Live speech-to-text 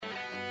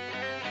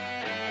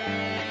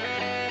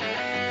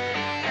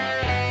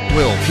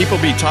Will people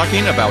be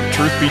talking about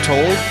Truth Be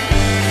Told?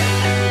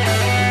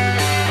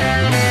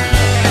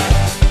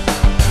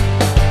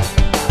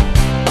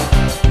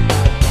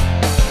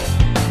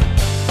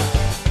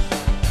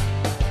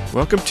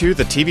 Welcome to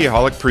the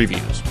TVaholic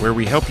Previews, where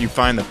we help you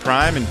find the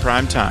prime in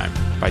prime time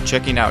by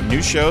checking out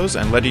new shows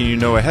and letting you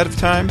know ahead of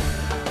time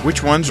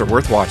which ones are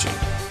worth watching.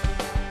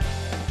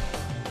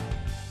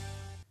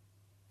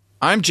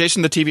 I'm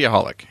Jason the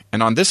TVaholic,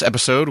 and on this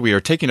episode we are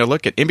taking a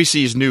look at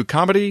NBC's new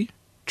comedy,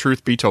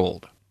 Truth Be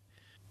Told.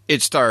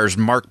 It stars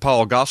Mark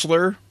Paul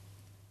Gosselaar,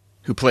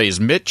 who plays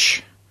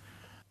Mitch,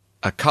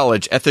 a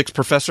college ethics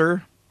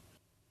professor,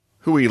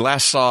 who we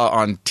last saw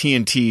on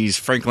TNT's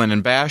Franklin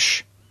and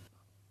Bash,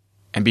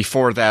 and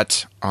before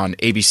that on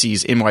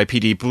ABC's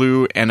NYPD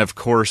Blue, and of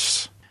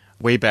course,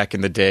 way back in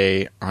the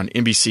day on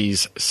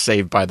NBC's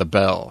Saved by the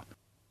Bell.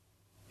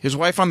 His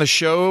wife on the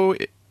show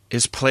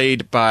is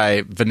played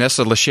by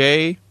Vanessa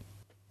Lachey.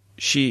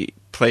 She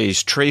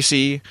plays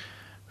Tracy,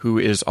 who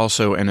is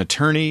also an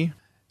attorney.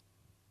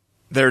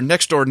 Their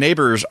next-door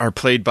neighbors are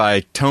played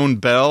by Tone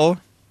Bell,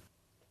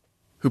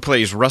 who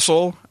plays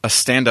Russell, a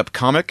stand-up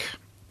comic,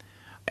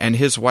 and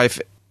his wife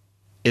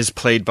is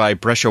played by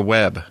Brescia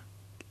Webb.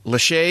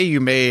 Lachey, you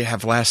may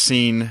have last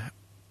seen,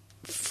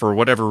 for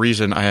whatever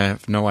reason, I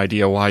have no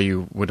idea why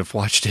you would have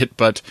watched it,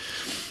 but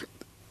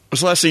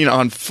was last seen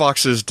on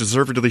Fox's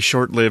deservedly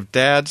short-lived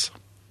Dads.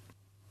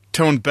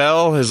 Tone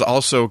Bell has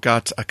also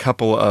got a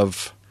couple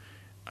of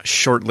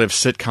short-lived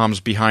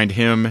sitcoms behind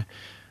him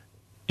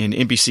in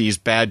NBC's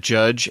Bad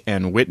Judge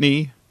and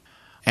Whitney.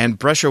 And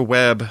Brescia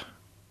Webb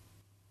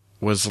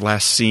was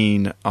last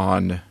seen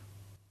on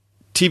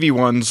TV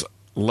One's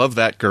Love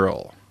That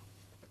Girl.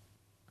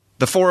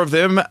 The four of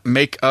them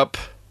make up,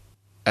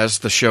 as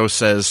the show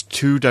says,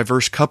 two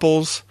diverse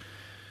couples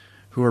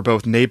who are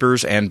both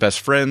neighbors and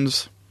best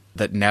friends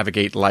that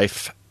navigate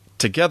life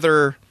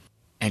together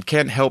and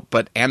can't help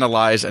but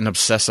analyze and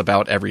obsess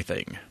about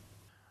everything.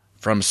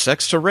 From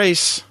sex to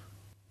race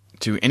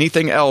to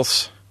anything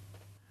else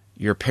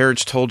your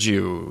parents told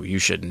you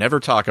should never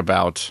talk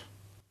about,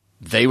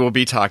 they will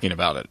be talking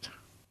about it.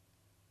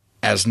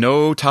 As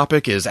no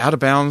topic is out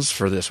of bounds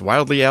for this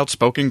wildly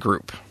outspoken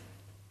group.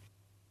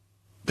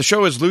 The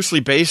show is loosely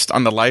based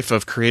on the life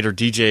of creator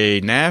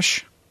DJ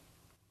Nash.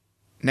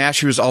 Nash,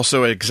 who is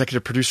also an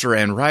executive producer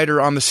and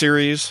writer on the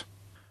series.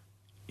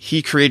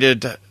 He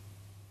created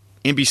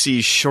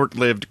NBC's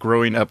short-lived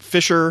Growing Up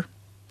Fisher,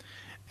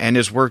 and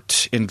has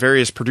worked in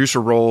various producer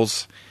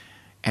roles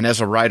and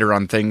as a writer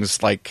on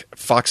things like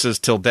Fox's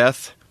Till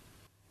Death,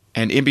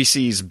 and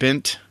NBC's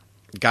Bent,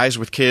 Guys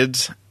with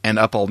Kids, and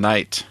Up All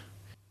Night.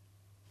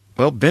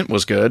 Well, Bent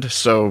was good,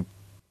 so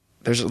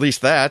there's at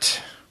least that.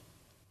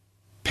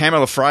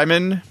 Pamela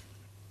Fryman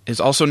is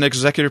also an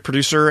executive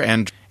producer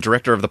and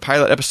director of the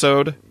pilot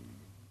episode.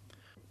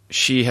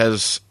 She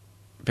has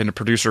been a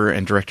producer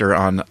and director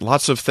on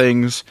lots of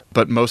things,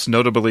 but most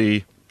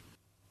notably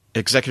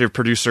executive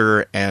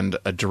producer and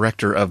a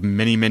director of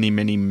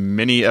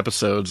many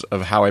episodes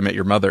of How I Met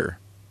Your Mother.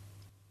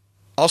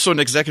 Also an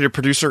executive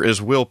producer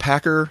is Will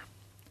Packer,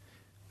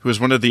 who is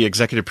one of the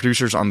executive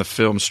producers on the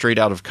film Straight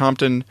Out of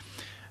Compton,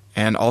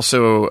 and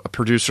also a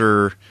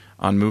producer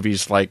on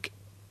movies like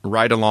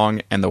Ride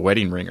Along and The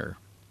Wedding Ringer.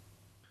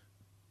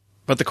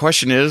 But the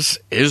question is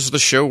the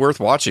show worth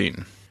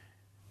watching?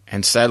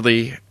 And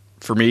sadly,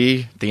 for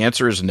me, the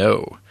answer is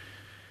no.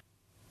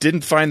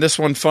 Didn't find this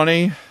one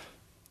funny.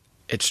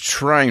 It's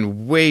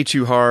trying way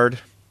too hard.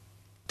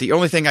 The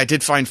only thing I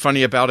did find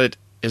funny about it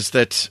is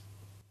that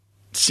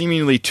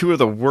seemingly two of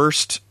the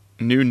worst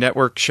new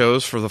network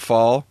shows for the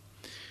fall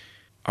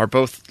are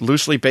both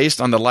loosely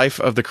based on the life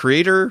of the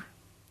creator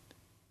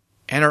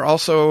and are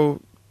also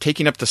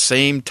taking up the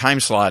same time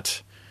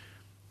slot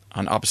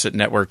on opposite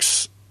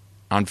networks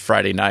on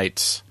Friday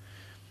nights,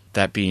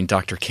 that being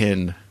Dr.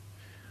 Ken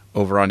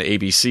over on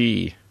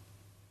ABC.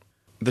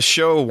 The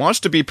show wants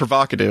to be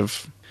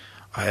provocative.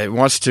 It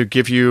wants to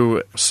give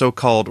you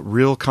so-called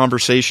real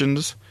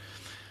conversations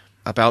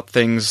about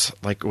things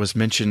like was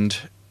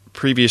mentioned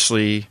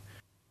previously,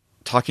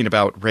 talking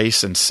about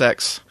race and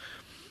sex.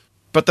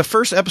 But the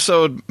first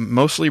episode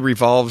mostly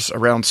revolves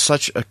around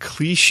such a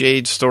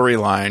cliched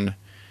storyline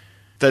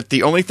that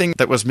the only thing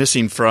that was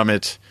missing from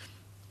it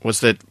was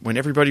that when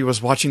everybody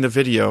was watching the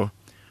video,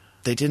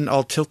 they didn't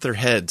all tilt their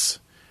heads.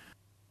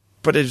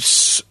 But it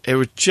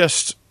was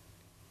just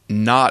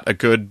not a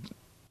good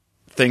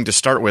thing to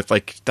start with.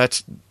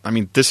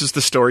 This is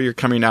the story you're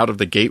coming out of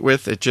the gate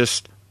with. It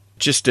just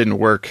didn't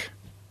work.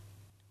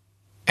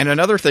 And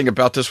another thing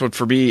about this one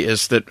for me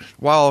is that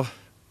while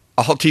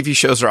all TV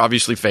shows are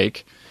obviously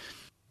fake,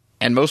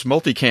 and most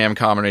multicam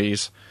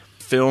comedies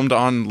filmed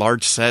on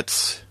large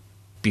sets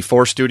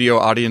before studio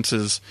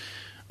audiences,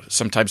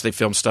 sometimes they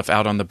film stuff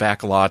out on the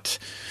back lot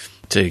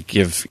to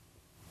give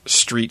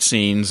street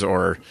scenes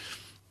or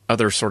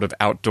other sort of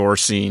outdoor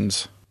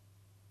scenes.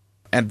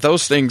 And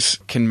those things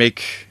can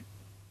make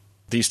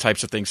these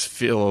types of things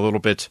feel a little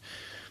bit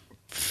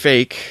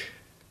fake.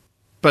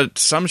 But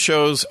some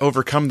shows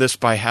overcome this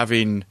by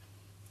having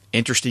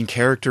interesting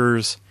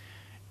characters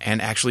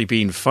and actually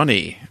being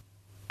funny.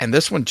 And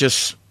this one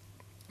just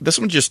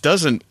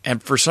doesn't.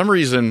 And for some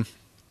reason,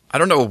 I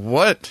don't know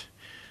what,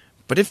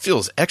 but it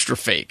feels extra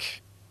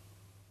fake.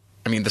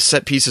 I mean, the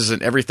set pieces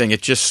and everything,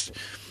 it just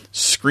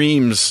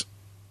screams,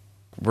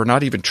 we're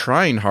not even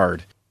trying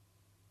hard.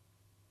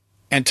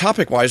 And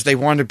topic-wise, they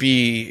want to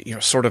be,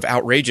 sort of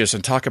outrageous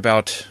and talk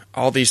about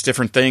all these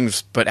different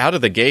things, but out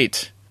of the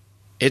gate,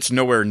 it's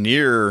nowhere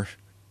near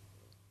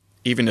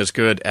even as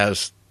good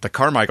as The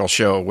Carmichael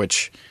Show,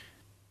 which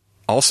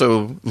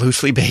also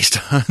loosely based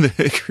on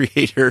the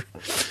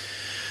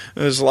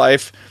creator's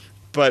life,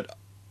 but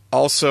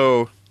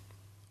also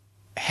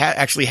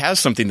actually has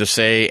something to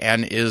say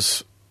and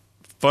is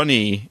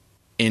funny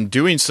in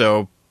doing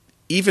so,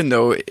 even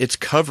though it's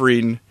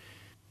covering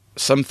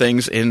some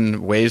things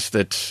in ways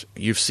that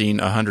you've seen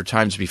 100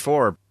 times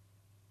before.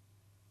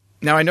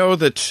 Now, I know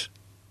that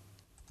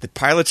the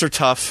pilots are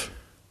tough,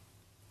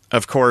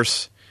 of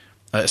course,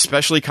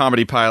 especially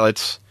comedy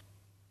pilots,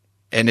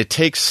 and it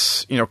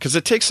takes, because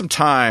it takes some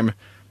time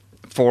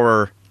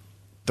for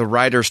the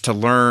writers to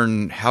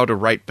learn how to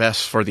write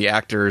best for the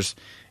actors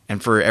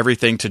and for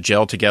everything to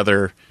gel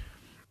together.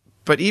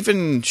 But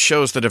even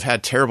shows that have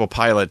had terrible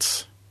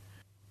pilots,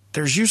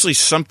 there's usually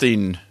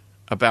something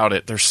about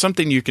it. There's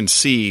something you can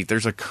see.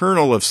 There's a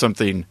kernel of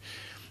something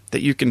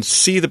that you can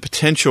see the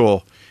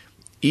potential,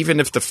 even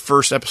if the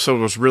first episode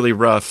was really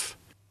rough.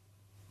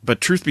 But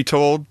truth be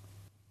told,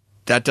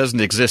 that doesn't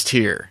exist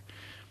here.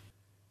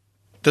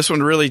 This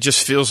one really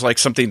just feels like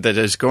something that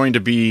is going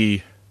to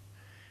be,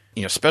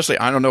 especially,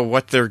 I don't know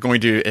what they're going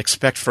to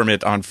expect from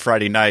it on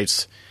Friday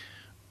nights,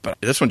 but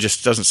this one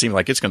just doesn't seem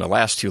like it's going to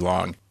last too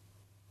long.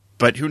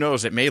 But who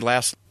knows, it may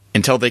last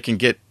until they can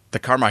get The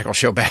Carmichael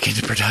Show back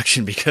into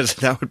production, because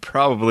that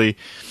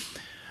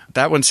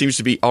one seems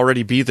to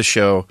already be the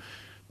show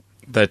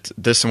that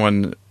this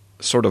one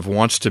sort of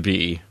wants to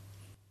be.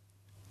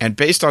 And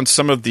based on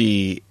some of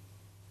the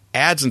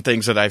ads and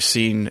things that I've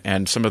seen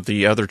and some of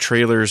the other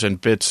trailers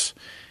and bits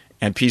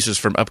and pieces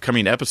from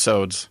upcoming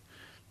episodes,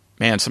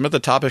 man, some of the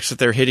topics that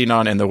they're hitting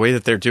on and the way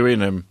that they're doing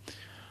them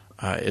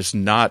is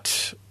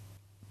not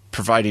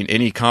providing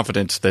any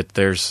confidence that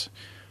there's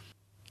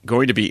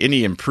going to be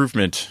any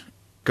improvement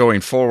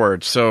going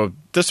forward. So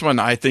this one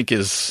I think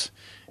is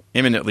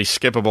imminently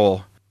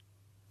skippable.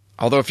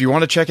 Although if you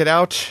want to check it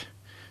out,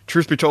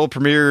 Truth Be Told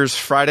premieres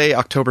Friday,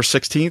 October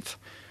 16th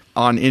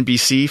on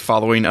NBC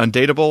following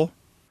Undateable.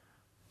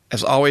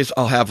 As always,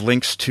 I'll have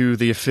links to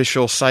the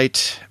official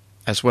site,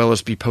 as well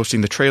as be posting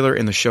the trailer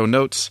in the show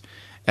notes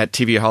at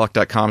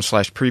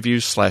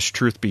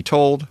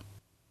tvaholic.com/previews/truthbetold.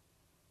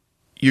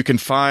 You can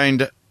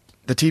find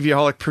the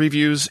TVaholic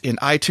previews in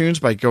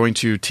iTunes by going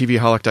to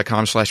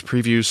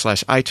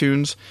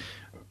tvaholic.com/previews/iTunes,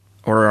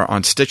 or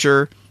on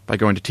Stitcher by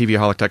going to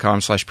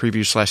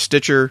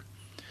tvaholic.com/previews/Stitcher,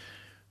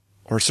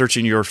 or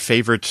searching your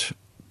favorite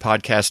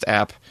podcast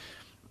app.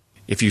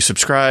 If you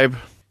subscribe,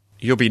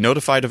 you'll be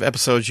notified of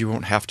episodes. You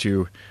won't have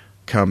to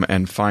come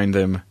and find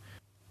them,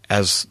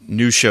 as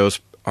new shows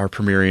are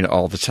premiering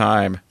all the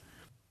time.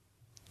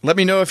 Let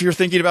me know if you're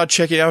thinking about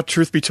checking out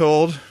Truth Be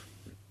Told,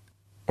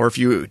 or if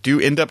you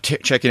do end up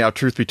checking out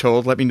Truth Be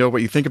Told, let me know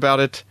what you think about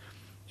it.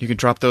 You can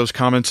drop those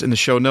comments in the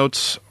show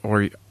notes,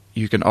 or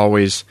you can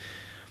always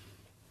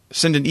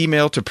send an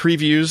email to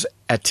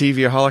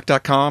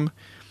previews@tvaholic.com,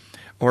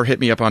 or hit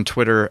me up on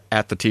Twitter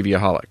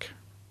 @thetvaholic.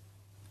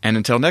 And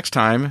until next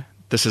time,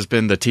 this has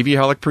been the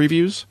TVaholic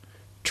Previews,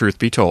 Truth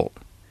Be Told.